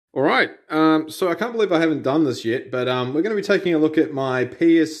All right. So I can't believe I haven't done this yet, but we're going to be taking a look at my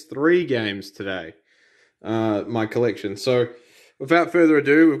PS3 games today, my collection. So without further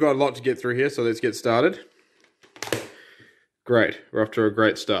ado, we've got a lot to get through here, so let's get started. Great. We're off to a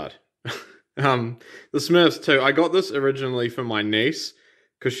great start. The Smurfs too. I got this originally for my niece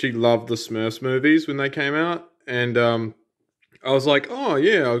because she loved the Smurfs movies when they came out, and I was like, oh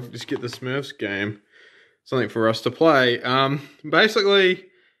yeah, I'll just get the Smurfs game, something for us to play. Basically,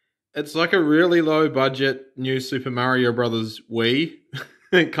 it's like a really low budget new Super Mario Brothers Wii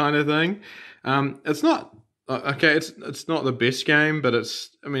kind of thing. It's not okay. It's not the best game, but it's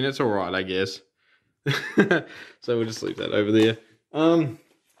all right, I guess. So we'll just leave that over there.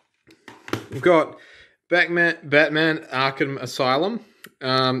 We've got Batman Arkham Asylum.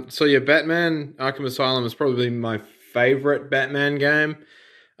 So yeah, Batman Arkham Asylum is probably my favorite Batman game.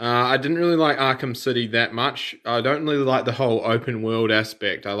 I didn't really like Arkham City that much. I don't really like the whole open world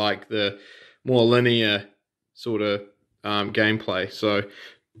aspect. I like the more linear sort of gameplay. So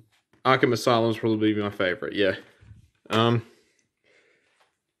Arkham Asylum is probably my favorite. Yeah. Um,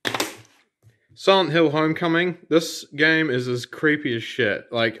 Silent Hill Homecoming. This game is as creepy as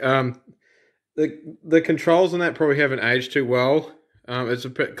shit. Like the controls in that probably haven't aged too well. It's a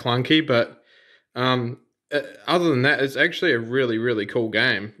bit clunky, but other than that, it's actually a really, really cool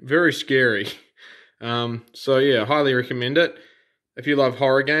game. Very scary. So yeah, highly recommend it. If you love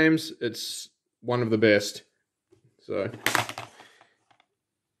horror games, it's one of the best. So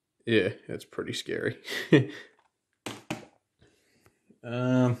yeah, it's pretty scary.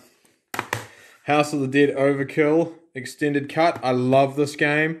 House of the Dead Overkill Extended Cut. I love this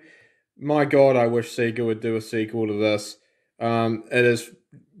game. My God, I wish Sega would do a sequel to this. It is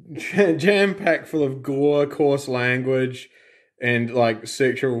jam-packed full of gore, coarse language, and like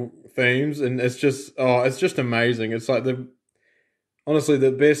sexual themes, and it's just amazing. It's like honestly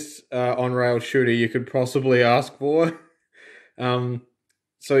the best on-rail shooter you could possibly ask for.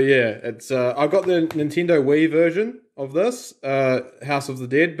 So yeah, it's I got the Nintendo Wii version of this House of the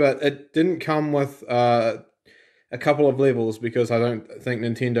Dead, but it didn't come with a couple of levels because I don't think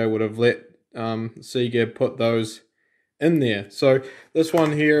Nintendo would have let Sega put those in there. So this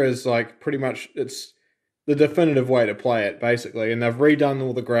one here is like pretty much it's the definitive way to play it basically, and they've redone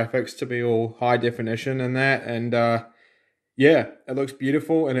all the graphics to be all high definition and that, and yeah, it looks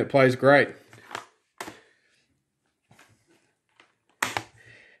beautiful and it plays great.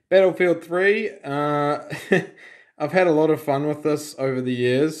 Battlefield 3, I've had a lot of fun with this over the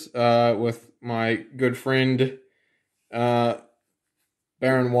years with my good friend Baron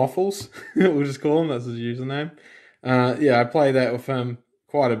Waffles, we'll just call him, that's his username. Yeah, I play that with him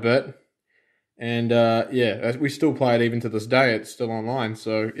quite a bit. And yeah, we still play it even to this day. It's still online.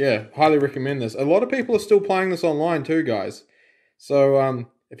 So yeah, highly recommend this. A lot of people are still playing this online too, guys. So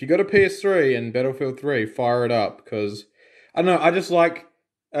if you got a PS3 and Battlefield 3, fire it up. Because, I don't know, I just like...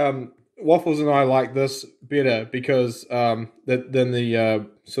 Waffles and I like this better because than the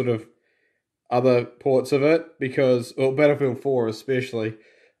sort of other ports of it, because Battlefield 4 especially,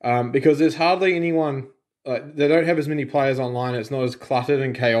 because there's hardly anyone, they don't have as many players online. It's not as cluttered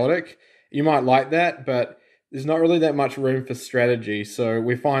and chaotic. You might like that, but there's not really that much room for strategy. So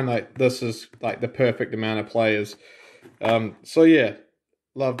we find like this is like the perfect amount of players. So yeah,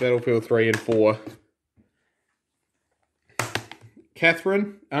 love Battlefield 3 and 4.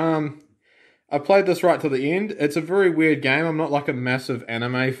 Catherine, I played this right to the end. It's a very weird game. I'm not like a massive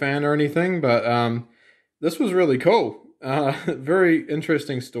anime fan or anything, but this was really cool. Very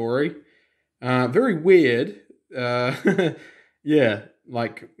interesting story. Very weird. Yeah,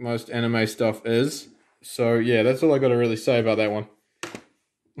 like most anime stuff is. So yeah, that's all I got to really say about that one.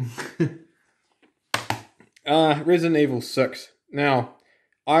 Resident Evil 6. Now,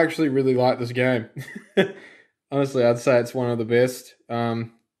 I actually really like this game. Honestly, I'd say it's one of the best,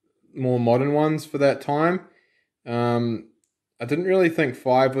 more modern ones for that time. I didn't really think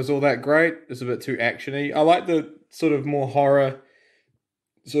 5 was all that great. It's a bit too actiony. I like the sort of more horror,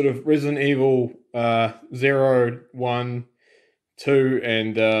 sort of Resident Evil 0, 1, 2,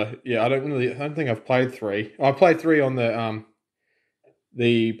 and yeah, I don't think I've played 3. I played 3 on the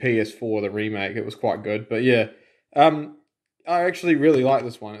PS4, the remake. It was quite good, but yeah. I actually really like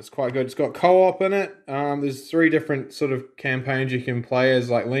this one. It's quite good. It's got co-op in it. There's 3 different sort of campaigns you can play as,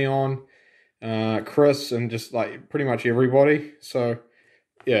 like Leon, Chris, and just like pretty much everybody. So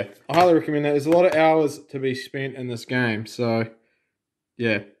yeah, I highly recommend that. There's a lot of hours to be spent in this game. So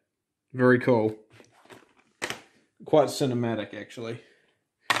yeah, very cool. Quite cinematic actually.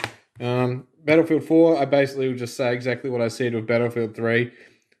 Battlefield 4, I basically will just say exactly what I said with Battlefield 3.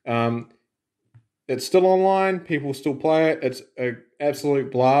 It's still online. People still play it. It's an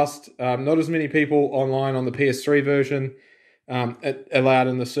absolute blast. Not as many people online on the PS3 version allowed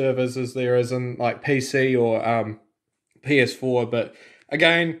in the servers as there is in like PC or PS4. But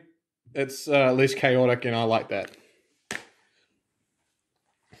again, it's less chaotic, and I like that.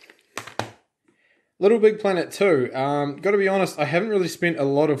 Little Big Planet 2. Got to be honest, I haven't really spent a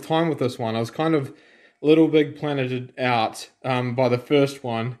lot of time with this one. I was kind of Little Big Planeted out by the first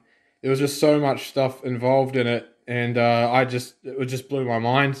one. There was just so much stuff involved in it, and it just blew my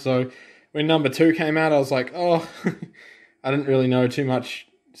mind. So when number 2 came out, I was like, oh, I didn't really know too much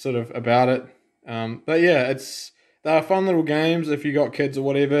sort of about it. But yeah, they're fun little games if you got kids or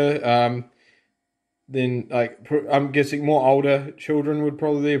whatever. Then like I'm guessing more older children would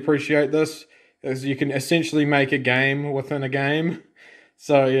probably appreciate this, as you can essentially make a game within a game.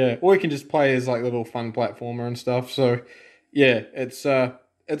 So yeah, or you can just play as like little fun platformer and stuff. So yeah, it's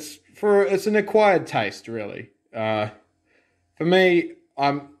an acquired taste really. For me,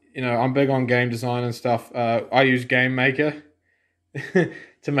 I'm big on game design and stuff. I use Game Maker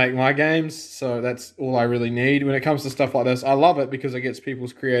to make my games, so that's all I really need when it comes to stuff like this. I love it because it gets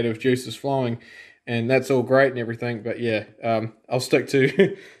people's creative juices flowing, and that's all great and everything. But yeah, I'll stick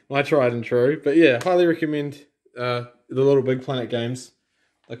to my tried and true. But yeah, highly recommend the Little Big Planet games.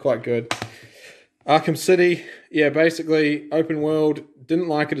 They're quite good. Arkham City, yeah, basically open world. Didn't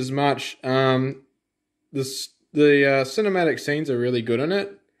like it as much. The cinematic scenes are really good in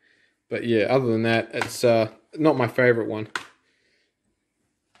it, but yeah, other than that, it's not my favorite one.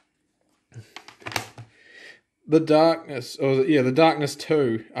 The Darkness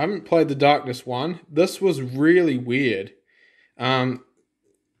 2. I haven't played the Darkness 1. This was really weird.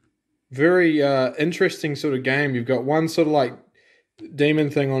 Very interesting sort of game. You've got one sort of like demon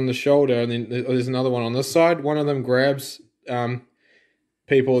thing on the shoulder, and then there's another one on this side. One of them grabs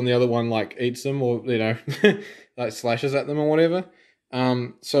people, and the other one like eats them, or like slashes at them or whatever.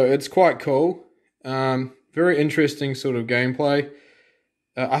 So it's quite cool. Very interesting sort of gameplay.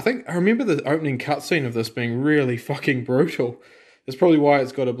 I remember the opening cutscene of this being really fucking brutal. That's probably why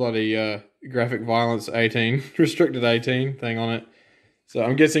it's got a bloody graphic violence 18, restricted 18 thing on it. So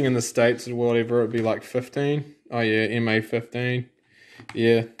I'm guessing in the States or whatever it'd be like 15. Oh yeah, MA 15.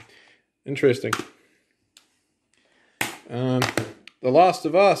 Yeah, interesting. The Last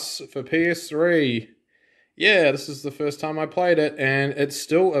of Us for PS3. Yeah, this is the first time I played it, and it's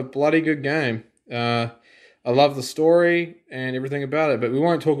still a bloody good game. I love the story and everything about it, but we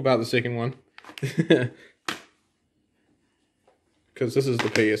won't talk about the second one. Because this is the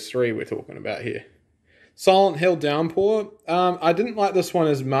PS3 we're talking about here. Silent Hill Downpour. I didn't like this one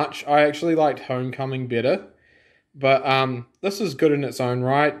as much. I actually liked Homecoming better. But this is good in its own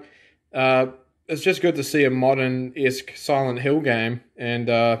right. It's just good to see a modern-esque Silent Hill game. And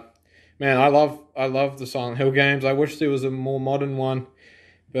man, I love the Silent Hill games. I wish there was a more modern one.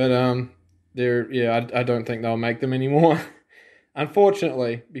 But I don't think they'll make them anymore.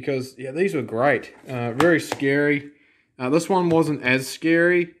 Unfortunately, because these were great. Very scary. This one wasn't as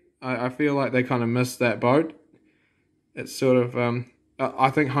scary. I feel like they kind of missed that boat. It's sort of I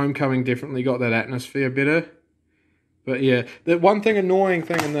think Homecoming definitely got that atmosphere better. But yeah, the one annoying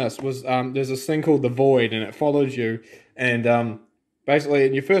thing in this was there's this thing called the Void, and it follows you. And basically,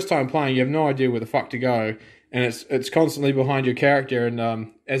 in your first time playing, you have no idea where the fuck to go, and it's constantly behind your character.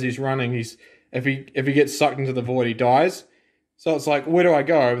 And as he's running, if he gets sucked into the Void, he dies. So it's like, where do I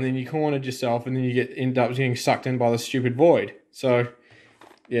go? And then you cornered yourself, and then you end up getting sucked in by the stupid Void. So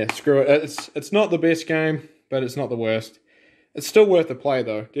yeah, screw it. It's not the best game, but it's not the worst. It's still worth a play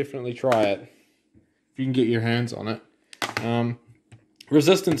though. Definitely try it if you can get your hands on it.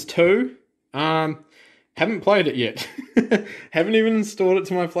 Resistance 2. Haven't played it yet. Haven't even installed it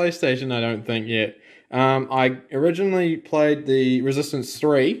to my PlayStation, I don't think, yet. I originally played the Resistance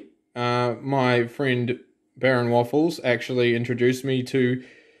 3. My friend Baron Waffles actually introduced me to...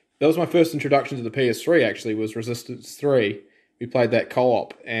 That was my first introduction to the PS3, actually, was Resistance 3. We played that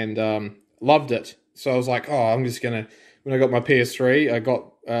co-op and loved it. So I was like, oh, I'm just going to... When I got my PS3, I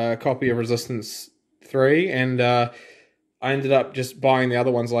got a copy of Resistance 3, and I ended up just buying the other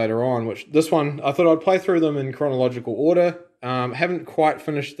ones later on, which this one, I thought I'd play through them in chronological order. Haven't quite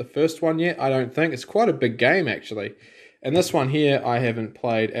finished the first one yet, I don't think. It's quite a big game, actually. And this one here, I haven't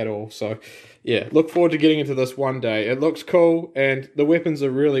played at all. So, yeah, look forward to getting into this one day. It looks cool, and the weapons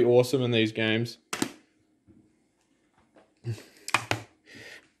are really awesome in these games.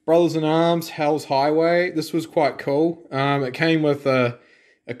 Brothers in Arms, Hell's Highway. This was quite cool. It came with a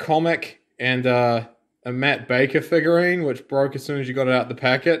comic and a Matt Baker figurine, which broke as soon as you got it out the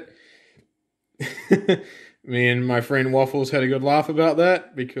packet. Me and my friend Waffles had a good laugh about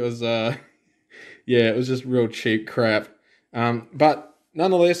that because Yeah, it was just real cheap crap. But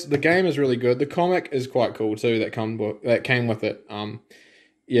nonetheless, the game is really good. The comic is quite cool too. That came with it.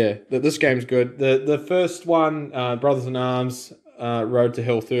 Yeah, this game's good. The first one, Brothers in Arms, Road to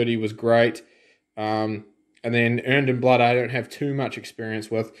Hill 30 was great. And then Earned in Blood, I don't have too much experience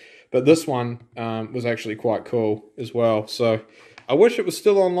with, but this one was actually quite cool as well. So I wish it was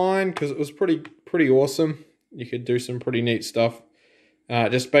still online because it was pretty awesome. You could do some pretty neat stuff.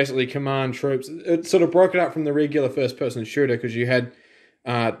 Just basically command troops. It sort of broke it up from the regular first-person shooter because you had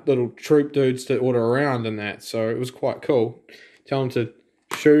little troop dudes to order around and that. So it was quite cool. Tell them to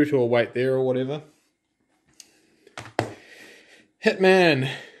shoot or wait there or whatever. Hitman.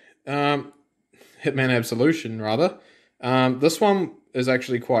 Hitman Absolution, rather. This one is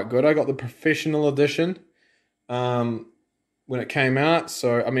actually quite good. I got the professional edition when it came out.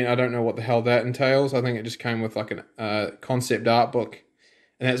 So, I mean, I don't know what the hell that entails. I think it just came with like a concept art book.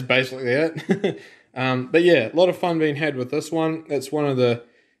 And that's basically it. But yeah, a lot of fun being had with this one. It's one of the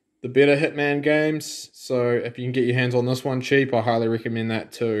better Hitman games. So if you can get your hands on this one cheap, I highly recommend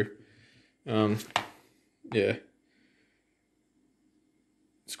that too. Yeah.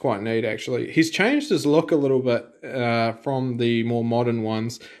 It's quite neat, actually. He's changed his look a little bit from the more modern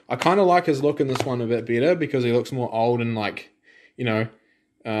ones. I kind of like his look in this one a bit better because he looks more old and like, you know,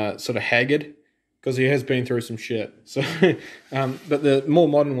 sort of haggard. Because he has been through some shit. So, but the more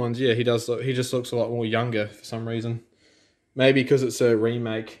modern ones, yeah, he does. He just looks a lot more younger for some reason. Maybe because it's a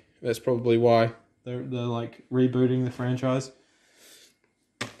remake. That's probably why they're like rebooting the franchise.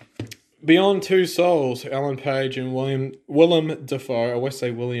 Beyond Two Souls, Alan Page and Willem Dafoe. I always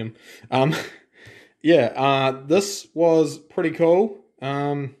say William. Yeah, this was pretty cool.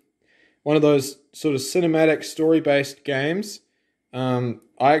 One of those sort of cinematic story-based games. I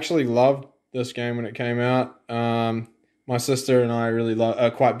actually loved this game when it came out. My sister and I really are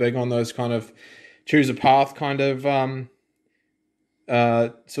quite big on those kind of choose a path kind of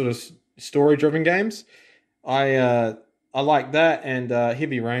sort of story-driven games. I like that, and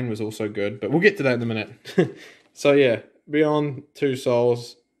Heavy Rain was also good, but we'll get to that in a minute. So yeah, Beyond Two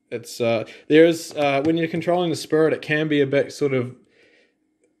Souls. It's there's when you're controlling the spirit, it can be a bit sort of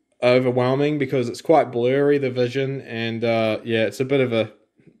overwhelming because it's quite blurry, the vision, and yeah, it's a bit of a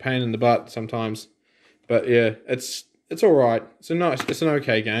pain in the butt sometimes, but yeah, it's all right. It's an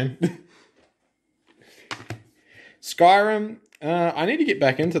okay game. Skyrim. I need to get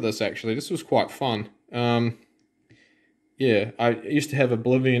back into this actually. This was quite fun. Yeah, I used to have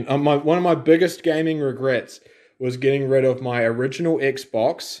Oblivion. One of my biggest gaming regrets was getting rid of my original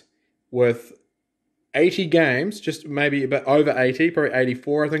Xbox with 80 games, just maybe a bit over 80, probably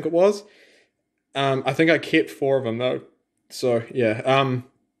 84, I think it was. I think I kept 4 of them though. So yeah.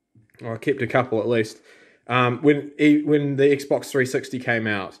 I kept a couple at least. When the Xbox 360 came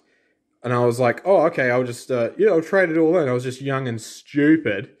out, and I was like, oh, okay, I'll just I'll trade it all in. I was just young and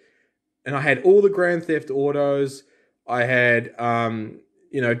stupid, and I had all the Grand Theft Autos. I had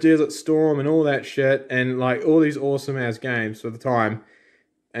Desert Storm and all that shit, and like all these awesome ass games for the time,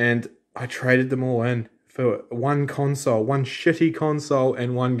 and I traded them all in for one shitty console,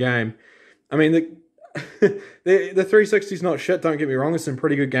 and one game. I mean the 360 is not shit, don't get me wrong, there's some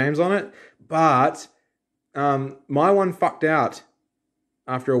pretty good games on it, but my one fucked out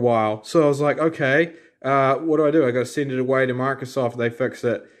after a while. So I was like, okay, what do? I got to send it away to Microsoft, they fix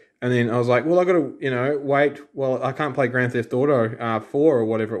it. And then I was like, well, I got to, wait. Well, I can't play Grand Theft Auto 4 or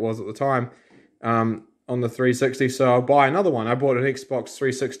whatever it was at the time on the 360, so I'll buy another one. I bought an Xbox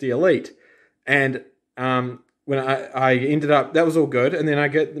 360 Elite, and when I ended up, that was all good, and then I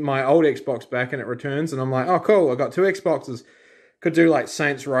get my old Xbox back and it returns, and I'm like, oh cool, I got 2 Xboxes. Could do like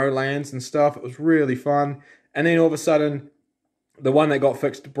Saints Row lands and stuff. It was really fun. And then all of a sudden, the one that got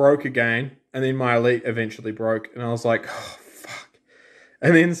fixed broke again, and then my Elite eventually broke, and I was like, oh fuck.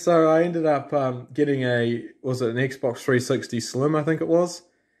 And then so I ended up getting an Xbox 360 Slim, I think it was.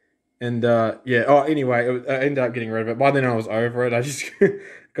 And yeah, anyway, I ended up getting rid of it. By then I was over it. I just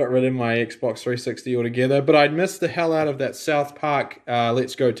got rid of my Xbox 360 altogether. But I'd missed the hell out of that South Park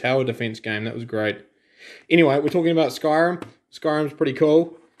Let's Go Tower Defense game. That was great. Anyway, we're talking about Skyrim. Skyrim's pretty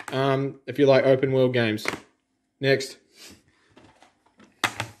cool if you like open world games. Next.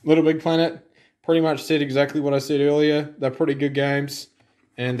 Little Big Planet. Pretty much said exactly what I said earlier. They're pretty good games.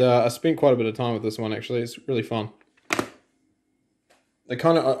 And I spent quite a bit of time with this one, actually. It's really fun. They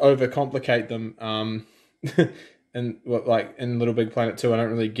kind of overcomplicate them. And like in Little Big Planet 2, I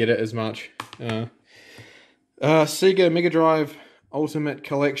don't really get it as much. Sega Mega Drive Ultimate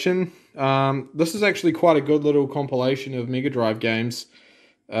Collection. This is actually quite a good little compilation of Mega Drive games.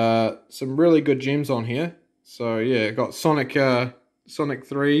 Some really good gems on here. So yeah, got Sonic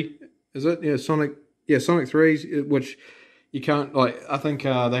 3, is it? Yeah, Sonic Yeah, Sonic 3, which you can't, like, I think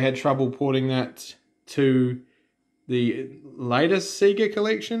they had trouble porting that to the latest Sega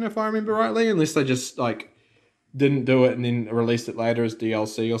collection, if I remember rightly, unless they just, like, didn't do it and then released it later as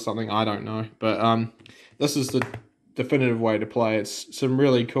DLC or something. I don't know. But this is the definitive way to play. It's some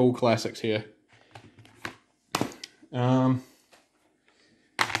really cool classics here. Plants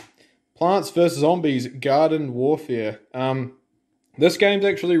vs. Zombies Garden Warfare. This game's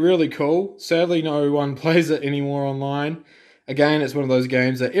actually really cool. Sadly, no one plays it anymore online. Again, it's one of those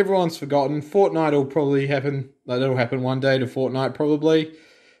games that everyone's forgotten. Fortnite will probably happen. That'll happen one day to Fortnite, probably.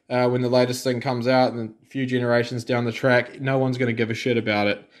 When the latest thing comes out and a few generations down the track, no one's going to give a shit about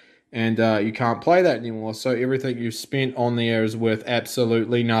it. And you can't play that anymore. So everything you've spent on there is worth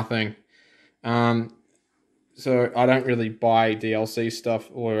absolutely nothing. So I don't really buy DLC stuff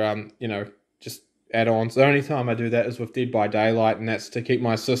or, just add-ons. The only time I do that is with Dead by Daylight, and that's to keep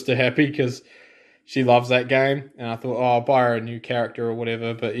my sister happy because she loves that game. And I thought, I'll buy her a new character or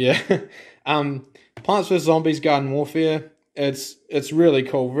whatever. But yeah, Plants vs. Zombies Garden Warfare. It's really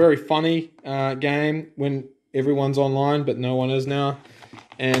cool. Very funny game when everyone's online, but no one is now.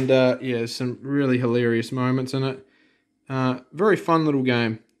 And yeah, some really hilarious moments in it. Very fun little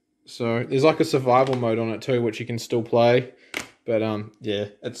game. So there's like a survival mode on it too, which you can still play. But yeah,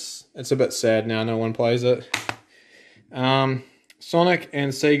 it's a bit sad now. No one plays it. Sonic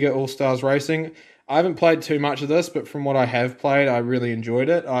and Sega All-Stars Racing. I haven't played too much of this, but from what I have played, I really enjoyed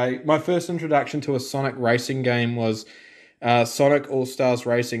it. My first introduction to a Sonic racing game was Sonic All-Stars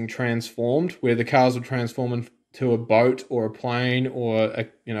Racing Transformed, where the cars would transform into a boat or a plane or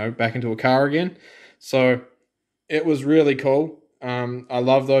back into a car again. So it was really cool. I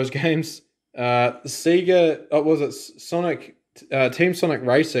love those games. Sega, was it Sonic? Team Sonic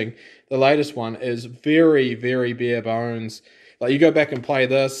Racing, the latest one, is very, very bare bones. Like, you go back and play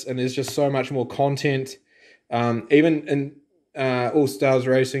this, and there's just so much more content. Even in All Stars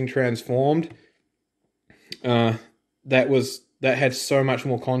Racing Transformed, that had so much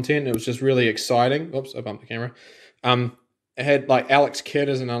more content. It was just really exciting. Oops, I bumped the camera. It had like Alex Kidd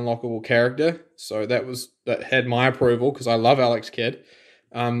as an unlockable character, so that had my approval because I love Alex Kidd.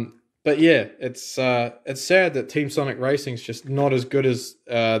 But yeah, it's sad that Team Sonic Racing's just not as good as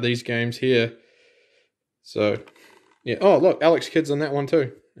these games here. So yeah. Oh look, Alex Kidd's on that one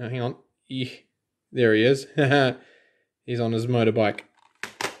too. Hang on. There he is. He's on his motorbike.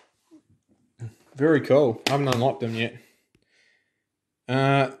 Very cool. I haven't unlocked him yet.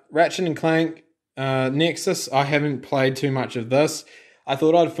 Ratchet and Clank Nexus. I haven't played too much of this. I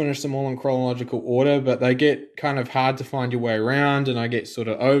thought I'd finish them all in chronological order, but they get kind of hard to find your way around, and I get sort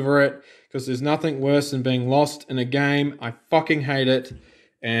of over it, because there's nothing worse than being lost in a game. I fucking hate it.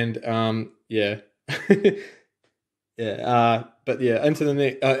 And, yeah. Yeah, but yeah, into the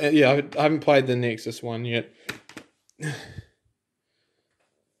next, yeah, I haven't played the Nexus one yet.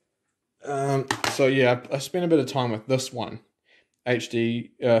 So yeah, I spent a bit of time with this one. HD,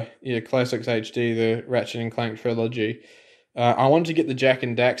 Classics HD, the Ratchet and Clank trilogy. I wanted to get the Jak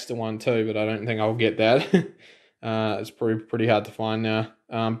and Daxter one too, but I don't think I'll get that. It's pretty hard to find now.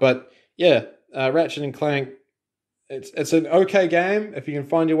 But yeah, Ratchet and Clank, it's an okay game if you can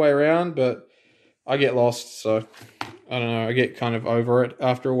find your way around, but I get lost, so I don't know. I get kind of over it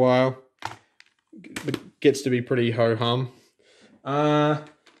after a while. It gets to be pretty ho-hum.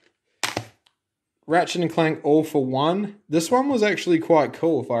 Ratchet and Clank All for One. This one was actually quite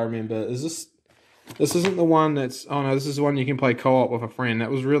cool, if I remember. This isn't the one that's... Oh, no, this is the one you can play co-op with a friend.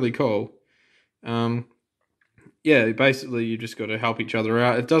 That was really cool. Yeah, basically, you just got to help each other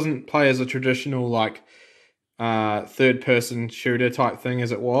out. It doesn't play as a traditional, like, third-person shooter type thing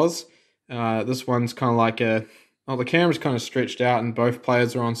as it was. This one's kind of like a... Oh, the camera's kind of stretched out and both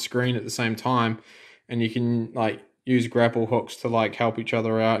players are on screen at the same time. And you can, like, use grapple hooks to, like, help each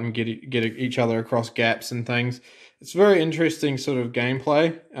other out and get each other across gaps and things. It's very interesting sort of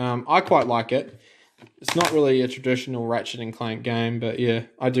gameplay. I quite like it. It's not really a traditional Ratchet and Clank game, but yeah,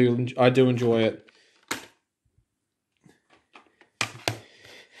 I do enjoy it.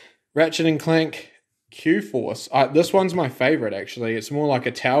 Ratchet and Clank Q-Force. This one's my favorite, actually. It's more like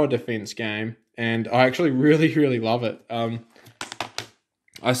a tower defense game, and I actually really, really love it.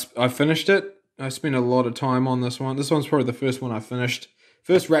 I finished it. I spent a lot of time on this one. This one's probably the first one I finished.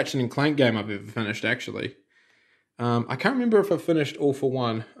 First Ratchet and Clank game I've ever finished, actually. I can't remember if I finished All for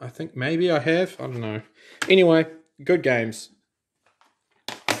One. I think maybe I have. I don't know. Anyway, good games.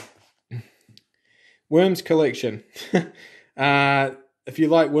 Worms Collection. If you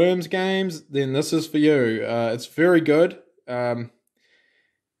like Worms games, then this is for you. It's very good.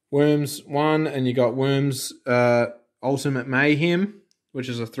 Worms 1, and you got Worms Ultimate Mayhem, which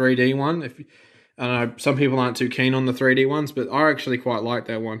is a 3D one. I know some people aren't too keen on the 3D ones, but I actually quite like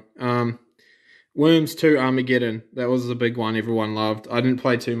that one. Worms 2 Armageddon. That was the big one everyone loved. I didn't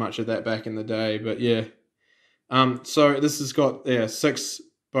play too much of that back in the day, but yeah. So this has got 6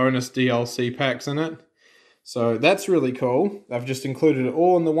 bonus DLC packs in it. So that's really cool. I've just included it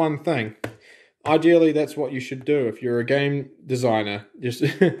all in the one thing. Ideally, that's what you should do if you're a game designer, just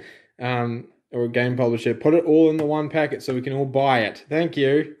or a game publisher. Put it all in the one packet so we can all buy it. Thank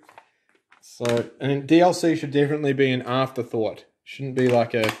you. So, and DLC should definitely be an afterthought. Shouldn't be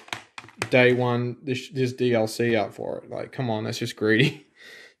like a day one, there's DLC out for it. Like, come on, that's just greedy.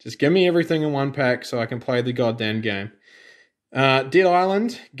 Just give me everything in one pack so I can play the goddamn game. Dead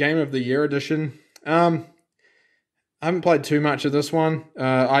Island, Game of the Year edition. I haven't played too much of this one.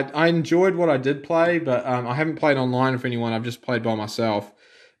 I enjoyed what I did play, but I haven't played online with anyone. I've just played by myself.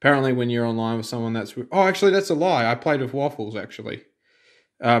 Apparently when you're online with someone that's... Oh, actually, that's a lie. I played with Waffles, actually.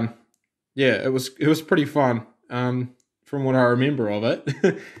 Yeah, it was pretty fun, from what I remember of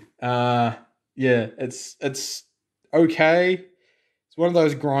it. Yeah, it's okay. It's one of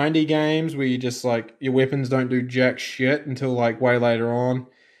those grindy games where you just, like, your weapons don't do jack shit until, like, way later on.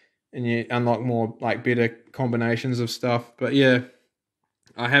 And you unlock more, like, better combinations of stuff. But, yeah,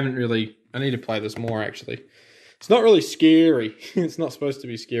 I need to play this more, actually. It's not really scary. It's not supposed to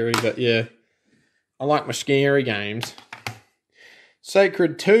be scary, but, yeah. I like my scary games.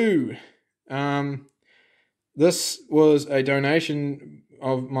 Sacred 2. This was a donation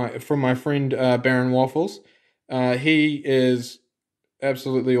from my friend Baron Waffles. He is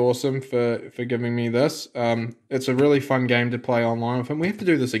absolutely awesome for giving me this. It's a really fun game to play online with him. We have to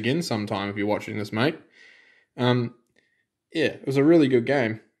do this again sometime if you're watching this, mate. Yeah, it was a really good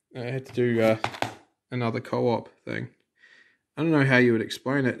game. I had to do another co-op thing. I don't know how you would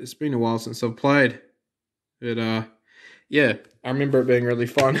explain it. It's been a while since I've played. But yeah, I remember it being really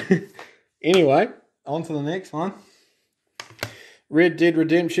fun. Anyway, on to the next one. Red Dead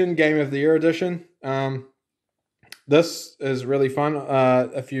Redemption Game of the Year edition. This is really fun.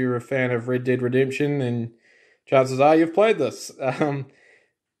 If you're a fan of Red Dead Redemption, then chances are you've played this.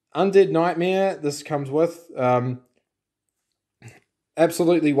 Undead Nightmare, this comes with.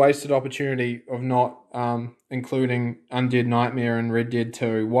 Absolutely wasted opportunity of not including Undead Nightmare in Red Dead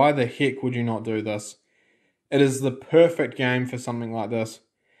 2. Why the heck would you not do this? It is the perfect game for something like this.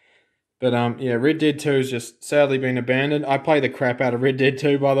 But yeah, Red Dead 2 has just sadly been abandoned. I play the crap out of Red Dead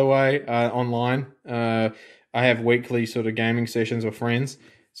 2, by the way, online. I have weekly sort of gaming sessions with friends,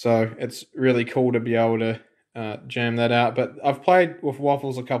 so it's really cool to be able to jam that out. But I've played with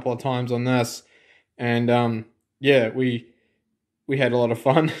Waffles a couple of times on this, and yeah, we had a lot of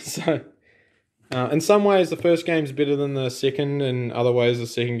fun. So in some ways, the first game's better than the second, and other ways, the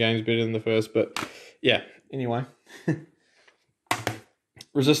second game's better than the first. But yeah, anyway.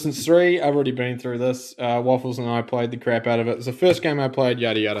 Resistance 3, I've already been through this. Waffles and I played the crap out of it. It's the first game I played,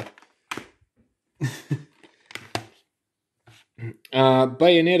 yada yada.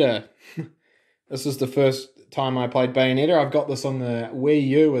 Bayonetta. This is the first time I played Bayonetta. I've got this on the Wii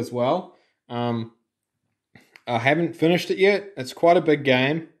U as well. I haven't finished it yet. It's quite a big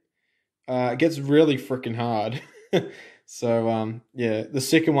game. It gets really freaking hard. So, yeah, the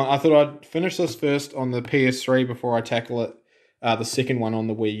second one, I thought I'd finish this first on the PS3 before I tackle it. The second one on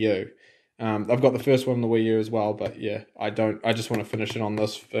the Wii U. I've got the first one on the Wii U as well, but yeah, I just want to finish it on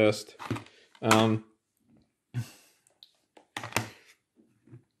this first.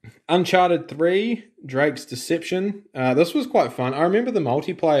 Uncharted 3, Drake's Deception. This was quite fun. I remember the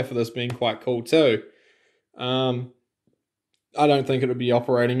multiplayer for this being quite cool too. I don't think it would be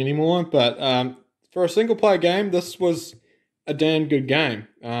operating anymore, but for a single player game, this was a damn good game.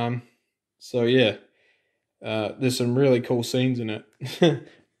 So yeah. There's some really cool scenes in it.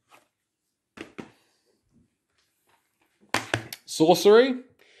 Sorcery.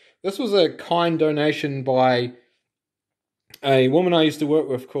 This was a kind donation by a woman I used to work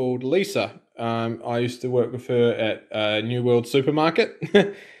with called Lisa. I used to work with her at New World Supermarket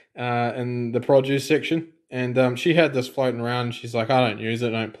in the produce section. And she had this floating around and she's like, I don't use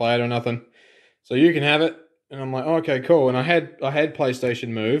it, I don't play it or nothing. So you can have it. And I'm like, oh, okay, cool. And I had PlayStation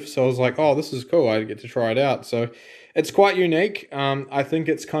Move, so I was like, oh, this is cool. I get to try it out. So it's quite unique. I think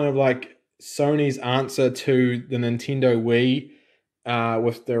it's kind of like Sony's answer to the Nintendo Wii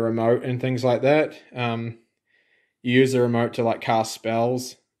with the remote and things like that. You use the remote to like cast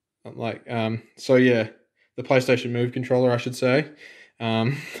spells, like so. Yeah, the PlayStation Move controller, I should say.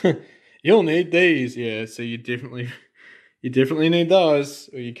 You'll need these, yeah. So you definitely need those,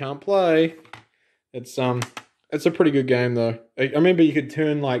 or you can't play. It's a pretty good game though. I remember you could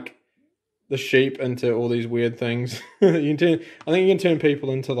turn like the sheep into all these weird things. I think you can turn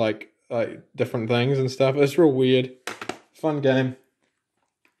people into like like different things and stuff. It's real weird. Fun game.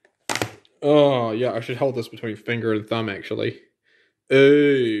 Oh yeah, I should hold this between finger and thumb actually.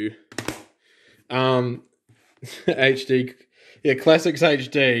 Ooh. HD. Yeah, Classics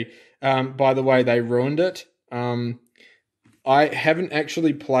HD. By the way, they ruined it. I haven't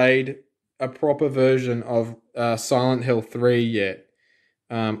actually played a proper version of Silent Hill 3 yet.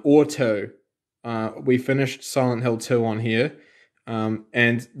 Or 2. We finished Silent Hill 2 on here.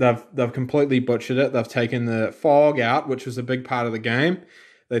 And they've completely butchered it. They've taken the fog out, which was a big part of the game.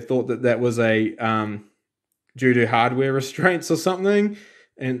 They thought that was a due to hardware restraints or something,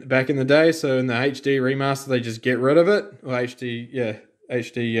 and back in the day. So in the HD remaster, they just get rid of it, or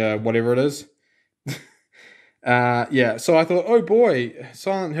HD, whatever it is. Yeah. So I thought, oh boy,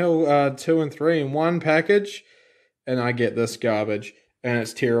 Silent Hill 2 and 3 in one package, and I get this garbage, and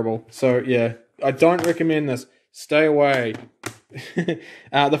it's terrible. So yeah, I don't recommend this. Stay away.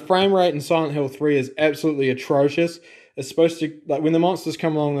 The frame rate in Silent Hill 3 is absolutely atrocious. It's supposed to, like, when the monsters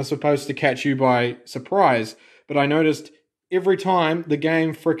come along, they're supposed to catch you by surprise. But I noticed every time the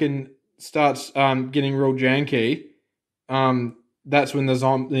game freaking starts getting real janky, that's when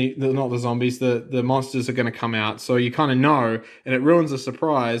the monsters are going to come out. So you kind of know, and it ruins the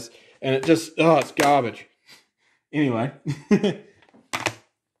surprise, and it just, it's garbage. Anyway.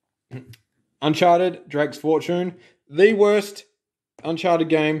 Uncharted, Drake's Fortune, the worst Uncharted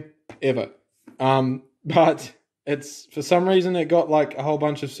game ever. But it's, for some reason, it got like a whole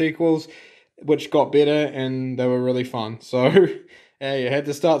bunch of sequels which got better and they were really fun. So yeah, you had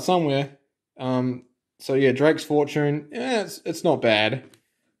to start somewhere. So yeah, Drake's Fortune, yeah, it's not bad.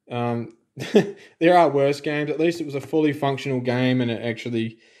 There are worse games. At least it was a fully functional game and it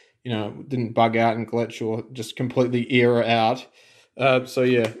actually, didn't bug out and glitch or just completely error out. So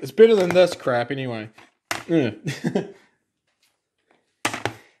yeah, it's better than this crap anyway. Yeah.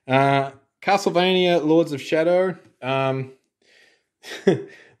 Castlevania Lords of Shadow.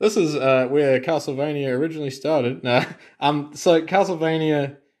 This is where Castlevania originally started. So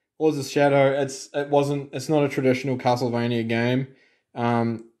Castlevania Lords of Shadow, it's not a traditional Castlevania game.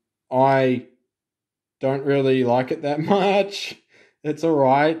 I don't really like it that much. It's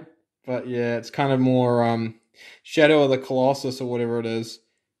alright, but yeah, it's kind of more Shadow of the Colossus or whatever it is.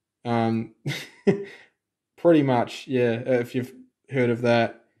 Pretty much, yeah, if you've heard of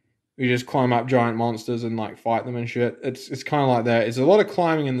that. You just climb up giant monsters and like fight them and shit. It's kind of like that. There's a lot of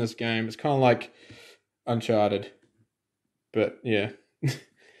climbing in this game. It's kind of like Uncharted. But yeah.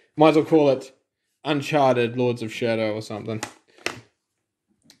 Might as well call it Uncharted Lords of Shadow or something.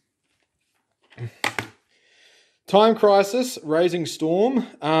 Time Crisis Raising Storm.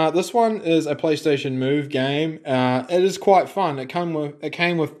 This one is a PlayStation Move game. It is quite fun. It came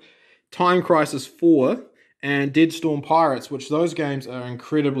with Time Crisis 4 and Dead Storm Pirates, which those games are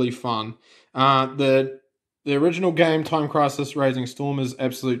incredibly fun. The original game, Time Crisis Raising Storm, is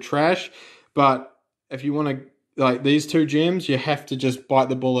absolute trash, but if you want to, like, these two gems, you have to just bite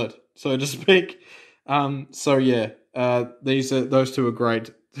the bullet, so to speak. So yeah, those two are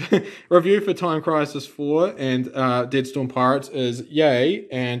great. Review for Time Crisis 4 and Dead Storm Pirates is yay,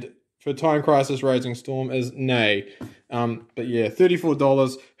 and for Time Crisis Raising Storm is nay. But yeah,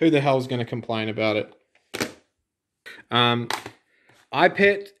 $34. Who the hell is going to complain about it?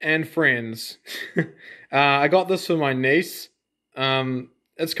 iPet and Friends. I got this for my niece.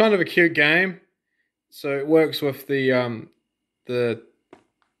 It's kind of a cute game. So it works with the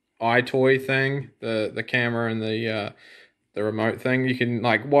iToy thing, the camera and the remote thing. You can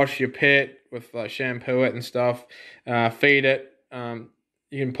like wash your pet with shampoo it and stuff, feed it. You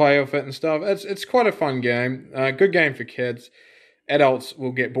can play with it and stuff. It's quite a fun game. Good game for kids. Adults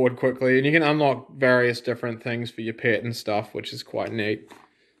will get bored quickly, and you can unlock various different things for your pet and stuff, which is quite neat.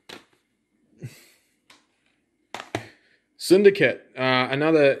 Syndicate,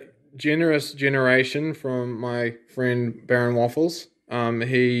 another generous generation from my friend Baron Waffles.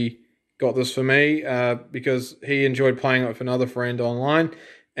 He got this for me because he enjoyed playing it with another friend online,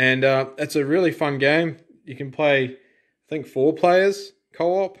 and it's a really fun game. You can play, I think, 4 players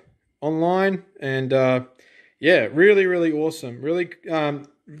co-op online, and yeah, really, really awesome. Really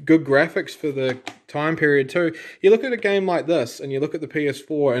good graphics for the time period too. You look at a game like this, and you look at the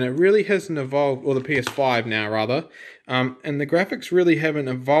PS4, and it really hasn't evolved, or the PS5 now rather, and the graphics really haven't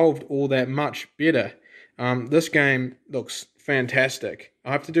evolved all that much better. This game looks fantastic.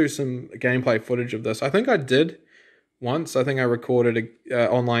 I have to do some gameplay footage of this. I think I did once. I think I recorded a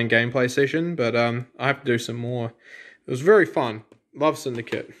online gameplay session, but I have to do some more. It was very fun. Love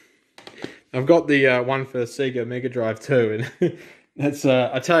Syndicate. I've got the one for Sega Mega Drive too, and that's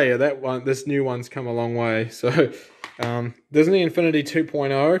I tell you, this new one's come a long way. So Disney Infinity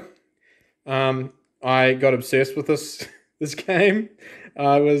 2.0, I got obsessed with this this game.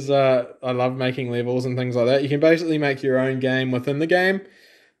 I love making levels and things like that. You can basically make your own game within the game,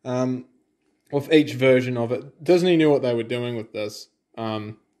 um, with each version of it. Disney knew what they were doing with this.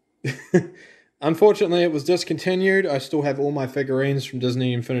 Unfortunately, it was discontinued. I still have all my figurines from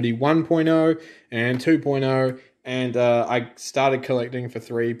Disney Infinity 1.0 and 2.0, and I started collecting for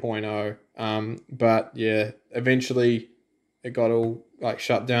 3.0. But yeah, eventually it got all like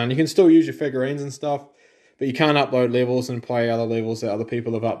shut down. You can still use your figurines and stuff, but you can't upload levels and play other levels that other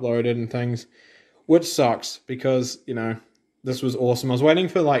people have uploaded and things, which sucks because, you know, this was awesome. I was waiting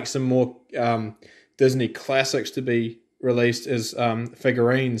for like some more Disney classics to be released as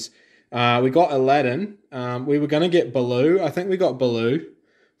figurines. We got Aladdin. We were going to get Baloo. I think we got Baloo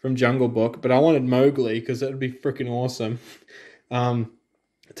from Jungle Book, but I wanted Mowgli because it would be freaking awesome.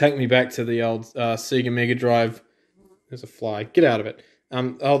 Take me back to the old Sega Mega Drive. There's a fly. Get out of it.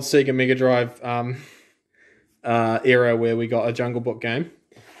 Old Sega Mega Drive era where we got a Jungle Book game.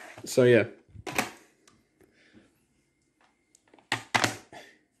 So yeah.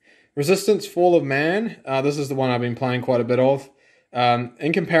 Resistance Fall of Man. This is the one I've been playing quite a bit of.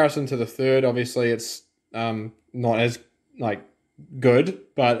 In comparison to the third, obviously it's not as like good,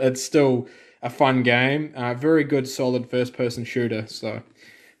 but it's still a fun game. Very good, solid first-person shooter. So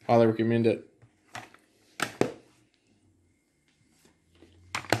highly recommend it.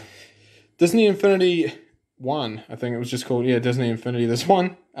 Disney Infinity 1, I think it was just called. Yeah, Disney Infinity. This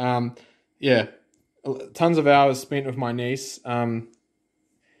one. Yeah, tons of hours spent with my niece.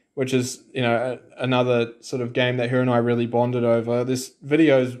 Which is, you know, another sort of game that her and I really bonded over. There's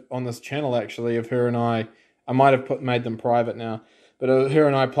videos on this channel, actually, of her and I might have made them private now, but her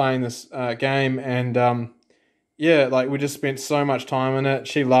and I playing this game, and yeah, like we just spent so much time in it.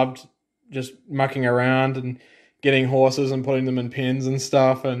 She loved just mucking around and getting horses and putting them in pens and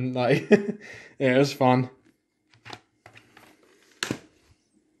stuff, and like, yeah, it was fun.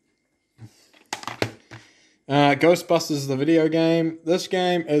 Ghostbusters, the video game. This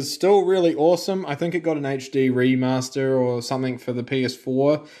game is still really awesome. I think it got an HD remaster or something for the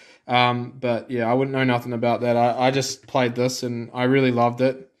PS4. But yeah, I wouldn't know nothing about that. I just played this and I really loved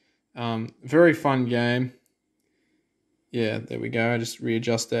it. Very fun game. Yeah, there we go. I just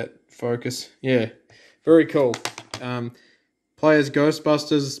readjust that focus. Yeah, very cool. Play as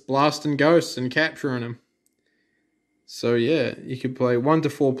Ghostbusters, blasting ghosts and capturing them. So yeah, you could play 1 to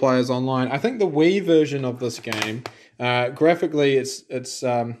 4 players online. I think the Wii version of this game, graphically, it's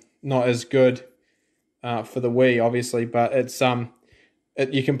not as good for the Wii, obviously, but it's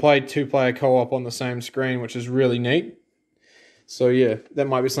you can play 2-player co-op on the same screen, which is really neat. So yeah, that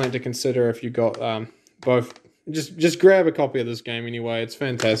might be something to consider if you got both. Just grab a copy of this game anyway. It's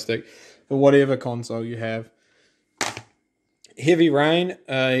fantastic for whatever console you have. Heavy Rain,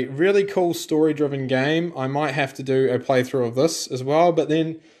 a really cool story-driven game. I might have to do a playthrough of this as well, but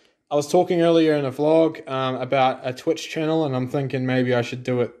then I was talking earlier in a vlog about a Twitch channel, and I'm thinking maybe I should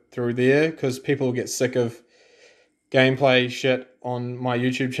do it through there, because people get sick of gameplay shit on my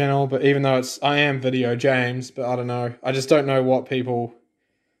YouTube channel, but even though I am Video James, but I don't know. I just don't know what people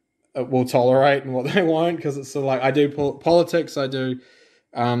will tolerate and what they won't, because it's sort of like I do politics, I do,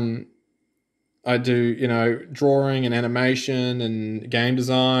 you know, drawing and animation and game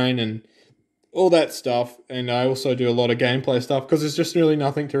design and all that stuff. And I also do a lot of gameplay stuff because there's just really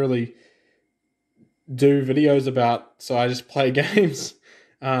nothing to really do videos about. So I just play games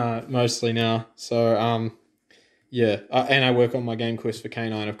mostly now. So, yeah. And I work on my game quest for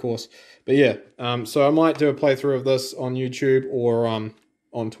K9, of course. But yeah, so I might do a playthrough of this on YouTube or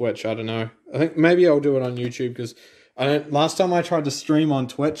on Twitch. I don't know. I think maybe I'll do it on YouTube because last time I tried to stream on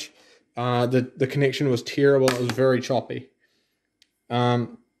Twitch, the connection was terrible. It was very choppy.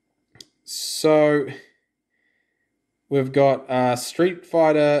 So we've got Street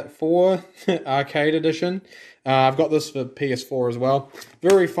Fighter 4 Arcade Edition. I've got this for PS4 as well.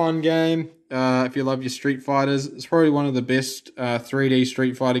 Very fun game. If you love your Street Fighters, it's probably one of the best 3D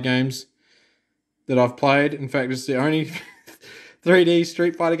Street Fighter games that I've played. In fact, it's the only 3D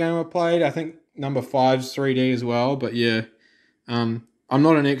Street Fighter game I've played. I think number 5's 3D as well. But yeah, I'm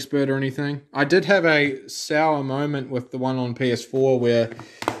not an expert or anything. I did have a sour moment with the one on PS4 where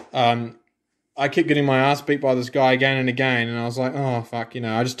I kept getting my ass beat by this guy again and again, and I was like, oh, fuck, you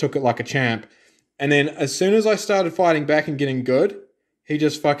know, I just took it like a champ. And then as soon as I started fighting back and getting good, he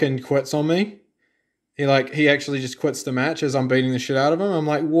just fucking quits on me. He actually just quits the match as I'm beating the shit out of him. I'm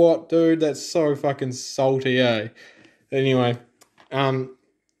like, what, dude? That's so fucking salty, eh? Anyway,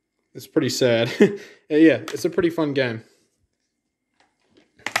 it's pretty sad. Yeah, it's a pretty fun game.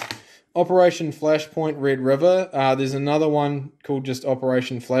 Operation Flashpoint Red River. There's another one called just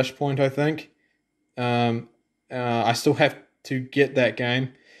Operation Flashpoint, I think. I still have to get that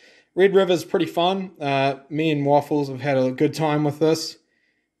game. Red River is pretty fun. Me and Waffles have had a good time with this.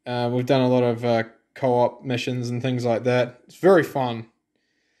 We've done a lot of co-op missions and things like that. It's very fun.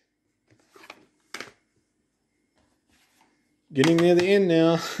 Getting near the end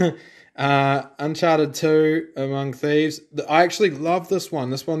now. Uncharted 2, Among Thieves. I actually love this one.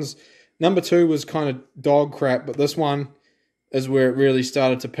 This one's... Number 2 was kind of dog crap, but this one is where it really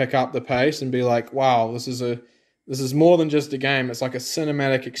started to pick up the pace and be like, wow, this is more than just a game. It's like a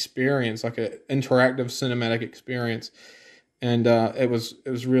cinematic experience, like an interactive cinematic experience. And it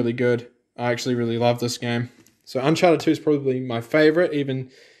was really good. I actually really love this game. So Uncharted 2 is probably my favorite,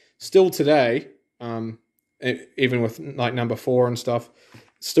 even still today. Even with like number 4 and stuff,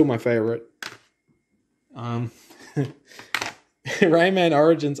 still my favorite. Rayman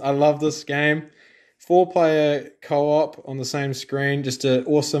Origins, I love this game. 4-player co-op on the same screen, just an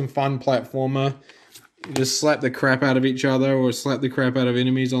awesome, fun platformer. You just slap the crap out of each other or slap the crap out of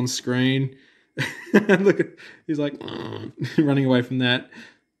enemies on screen. Look, he's like running away from that.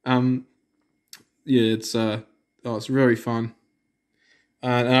 Yeah, it's really fun.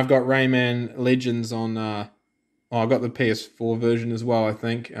 And I've got Rayman Legends on... I got the PS4 version as well, I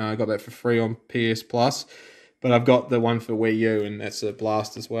think. I got that for free on PS Plus. But I've got the one for Wii U, and that's a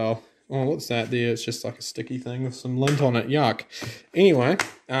blast as well. Oh, what's that there? It's just like a sticky thing with some lint on it. Yuck. Anyway,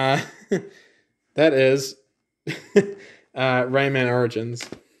 that is Rayman Origins.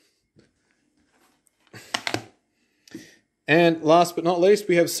 And last but not least,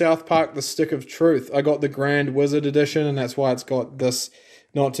 we have South Park The Stick of Truth. I got the Grand Wizard Edition, and that's why it's got this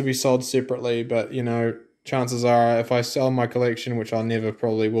not to be sold separately. But, you know, chances are if I sell my collection, which I never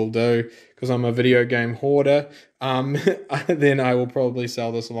probably will do because I'm a video game hoarder, then I will probably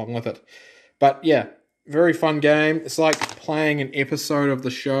sell this along with it. But, yeah, very fun game. It's like playing an episode of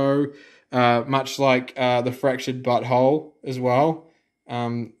the show, much like The Fractured Butthole as well.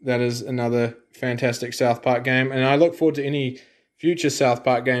 That is another fantastic South Park game, and I look forward to any future South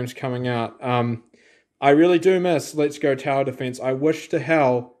Park games coming out. I really do miss Let's Go Tower Defense. I wish to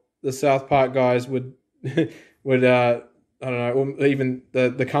hell the South Park guys would I don't know, or even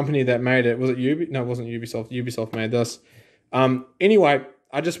the company that made it, was it No, it wasn't Ubisoft. Ubisoft made this. Anyway,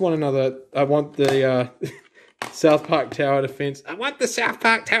 I just want I want the South Park Tower Defense. I want the South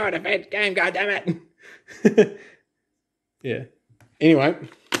Park Tower Defense game, goddammit. Yeah. Anyway,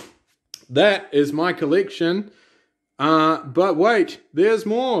 that is my collection. But wait, there's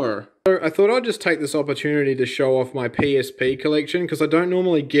more. So I thought I'd just take this opportunity to show off my PSP collection because I don't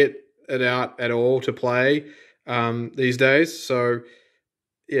normally get it out at all to play these days. So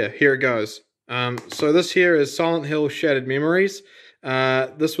yeah, here it goes. So this here is Silent Hill Shattered Memories.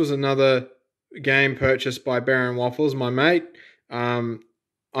 This was another game purchased by Baron Waffles, my mate. I'm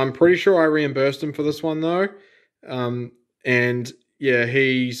pretty sure I reimbursed him for this one though. And yeah,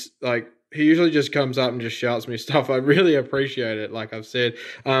 he usually just comes up and just shouts me stuff. I really appreciate it, like I've said.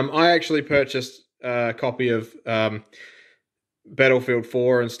 I actually purchased a copy of Battlefield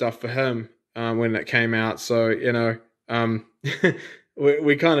 4 and stuff for him when it came out. So, you know,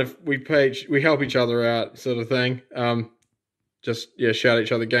 we help each other out sort of thing. Just shout at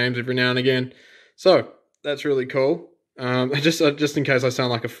each other games every now and again. So, that's really cool. Just in case I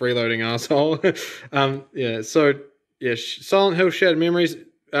sound like a freeloading asshole. Silent Hill Shattered Memories.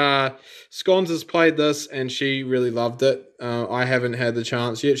 Scones has played this and she really loved it. I haven't had the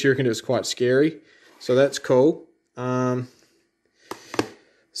chance yet. She reckoned it was quite scary. So that's cool.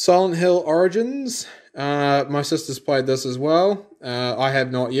 Silent Hill Origins. My sister's played this as well. I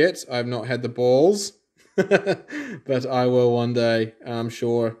have not yet. I have not had the balls. But I will one day, I'm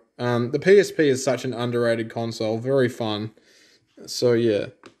sure. The PSP is such an underrated console. Very fun. So yeah,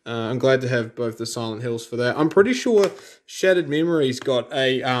 I'm glad to have both the Silent Hills for that. I'm pretty sure Shattered Memories got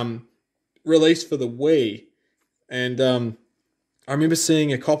a release for the Wii, and I remember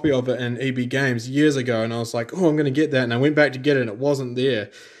seeing a copy of it in EB Games years ago, and I was like, oh, I'm going to get that, and I went back to get it, and it wasn't there.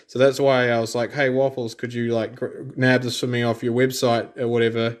 So that's why I was like, hey, Waffles, could you like nab this for me off your website or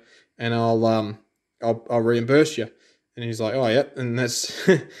whatever, and I'll reimburse you. And he's like, oh, yep, and that's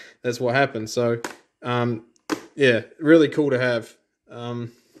that's what happened. So yeah, really cool to have.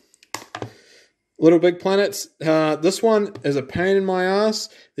 Little Big Planets. This one is a pain in my ass.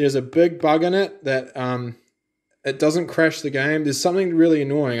 There's a big bug in it that it doesn't crash the game. There's something really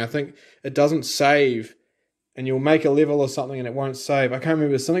annoying. I think it doesn't save, and you'll make a level or something and it won't save. I can't remember.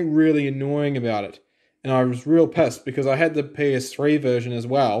 There's something really annoying about it, and I was real pissed because I had the PS3 version as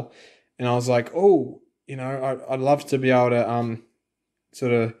well, and I was like, oh, you know, I'd love to be able to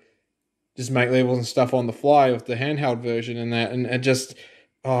sort of just make levels and stuff on the fly with the handheld version and that, and it just,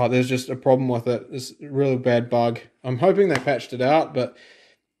 oh, there's just a problem with it. It's a really bad bug. I'm hoping they patched it out, but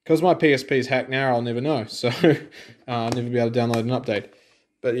because my PSP is hacked now, I'll never know. So I'll never be able to download an update.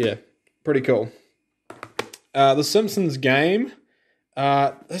 But yeah, pretty cool. The Simpsons game.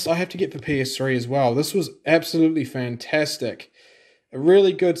 This I have to get for PS3 as well. This was absolutely fantastic. A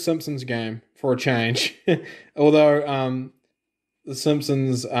really good Simpsons game for a change. Although the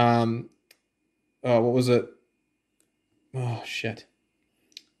Simpsons, what was it? Oh shit.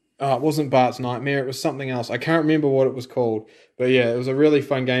 Oh, it wasn't Bart's Nightmare. It was something else. I can't remember what it was called. But yeah, it was a really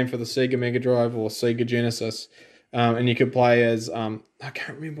fun game for the Sega Mega Drive or Sega Genesis. And you could play as, I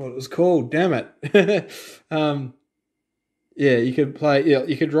can't remember what it was called. Damn it. Yeah, you could play, yeah,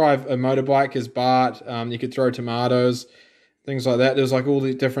 you could drive a motorbike as Bart. You could throw tomatoes, things like that. There's like all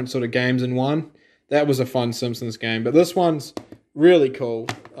the different sort of games in one. That was a fun Simpsons game. But this one's really cool.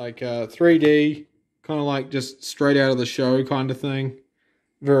 Like 3D, kind of like just straight out of the show kind of thing.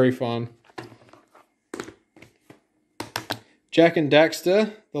 Very fun. Jak and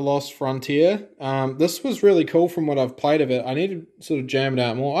Daxter, The Lost Frontier. This was really cool from what I've played of it. I need to sort of jam it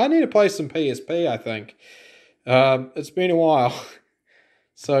out more. I need to play some PSP, I think. It's been a while.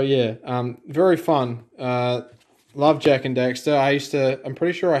 So yeah, very fun. Love Jak and Daxter. I'm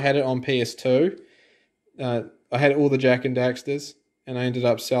pretty sure I had it on PS2. I had all the Jak and Daxters, and I ended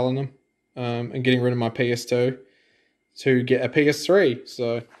up selling them and getting rid of my PS2 to get a PS3.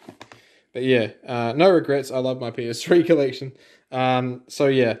 So, but yeah, no regrets. I love my PS3 collection. So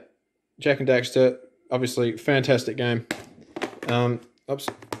yeah, Jak and Daxter, obviously fantastic game. Oops.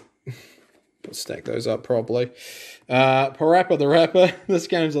 Let's stack those up properly. Parappa the Rapper. This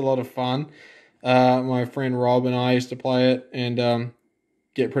game's a lot of fun. My friend Rob and I used to play it and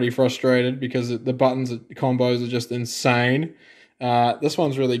get pretty frustrated because the buttons combos are just insane. This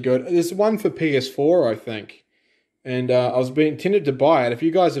one's really good. There's one for PS4, I think. And I was being tempted to buy it. If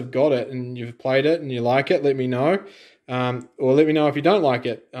you guys have got it and you've played it and you like it, let me know. Or let me know if you don't like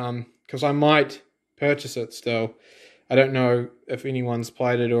it. Because I might purchase it still. I don't know if anyone's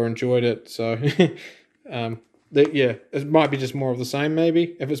played it or enjoyed it. So, yeah, it might be just more of the same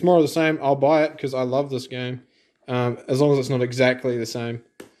maybe. If it's more of the same, I'll buy it because I love this game. As long as it's not exactly the same.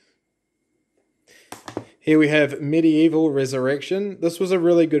 Here we have Medieval Resurrection. This was a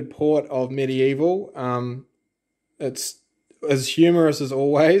really good port of Medieval. It's as humorous as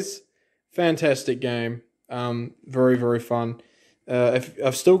always. Fantastic game. Very, very fun.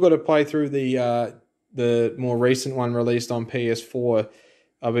 I've still got to play through the more recent one released on PS4.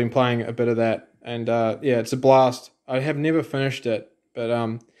 I've been playing a bit of that. And yeah, it's a blast. I have never finished it. But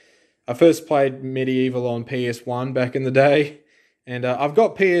I first played Medieval on PS1 back in the day. And I've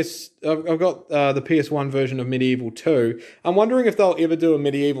got the PS1 version of Medieval 2. I'm wondering if they'll ever do a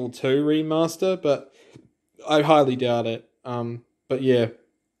Medieval 2 remaster, but I highly doubt it. But yeah,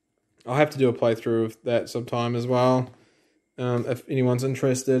 I'll have to do a playthrough of that sometime as well, if anyone's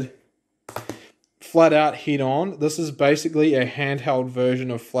interested. Flat Out Head On. This is basically a handheld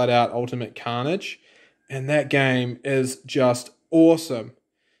version of Flat Out Ultimate Carnage, and that game is just awesome.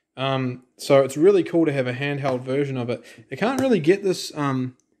 So it's really cool to have a handheld version of it. You can't really get this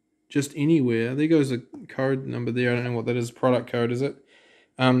just anywhere. There goes a code number there. I don't know what that is. Product code, is it?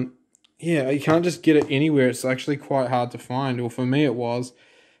 Yeah, you can't just get it anywhere. It's actually quite hard to find. Or for me it was.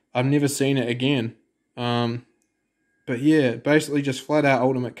 I've never seen it again. But yeah, basically just Flat Out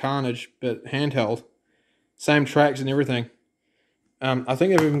Ultimate Carnage, but handheld. Same tracks and everything. I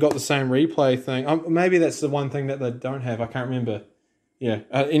think they've even got the same replay thing. Maybe that's the one thing that they don't have. I can't remember. Yeah.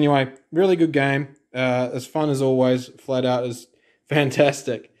 Anyway, really good game. As fun as always. Flat Out is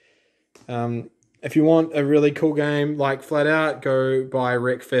fantastic. If you want a really cool game like Flat Out, go buy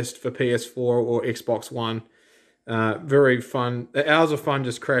Wreckfest for PS4 or Xbox One. Very fun. Hours of fun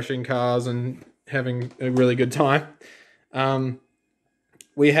just crashing cars and having a really good time.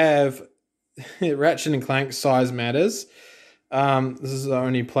 We have Ratchet and Clank Size Matters. This is the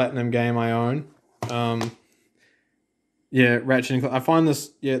only Platinum game I own. Yeah, Ratchet and Clank. I find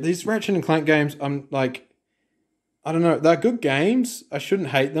this, these Ratchet and Clank games, I'm like, I don't know, they're good games. I shouldn't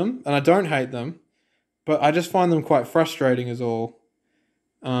hate them, and I don't hate them, but I just find them quite frustrating is all.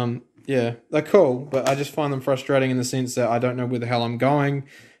 Yeah, they're cool, but I just find them frustrating in the sense that I don't know where the hell I'm going,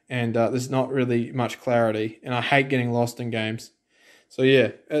 and there's not really much clarity, and I hate getting lost in games. So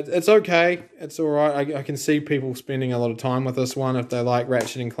yeah, it's okay. It's all right. I can see people spending a lot of time with this one if they like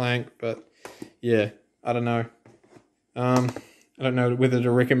Ratchet and Clank, but yeah, I don't know. I don't know whether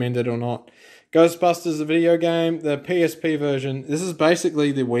to recommend it or not. Ghostbusters, the video game, the PSP version. This is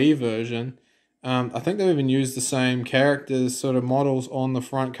basically the Wii version. I think they've even used the same characters, sort of models on the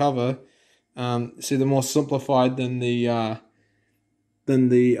front cover. See, they're more simplified than the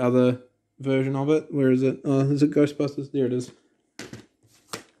other version of it. Where is it? Oh, is it Ghostbusters? There it is.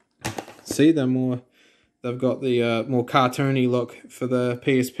 See, they've got the more cartoony look for the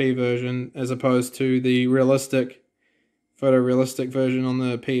PSP version as opposed to the photorealistic version on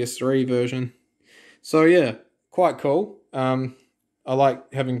the PS3 version. So yeah, quite cool. I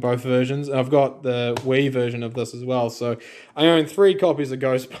like having both versions. I've got the Wii version of this as well. So I own 3 copies of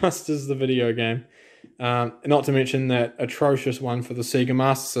Ghostbusters, the video game. Not to mention that atrocious one for the Sega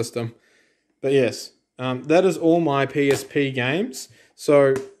Master System. But yes, that is all my PSP games.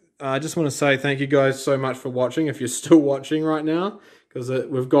 So I just want to say thank you guys so much for watching, if you're still watching right now, because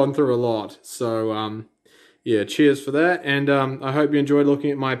we've gone through a lot. So yeah, cheers for that. And I hope you enjoyed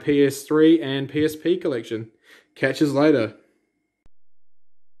looking at my PS3 and PSP collection. Catch us later.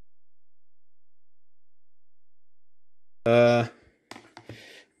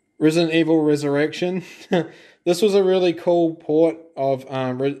 Resident Evil Resurrection. This was a really cool port of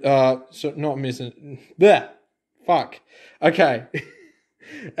so not missing. Bleh, fuck. Okay,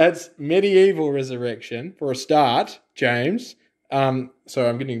 it's Medieval Resurrection for a start, James. So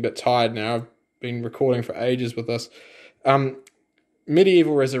I'm getting a bit tired now. I've been recording for ages with this.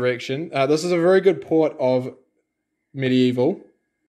 Medieval Resurrection. This is a very good port of Medieval.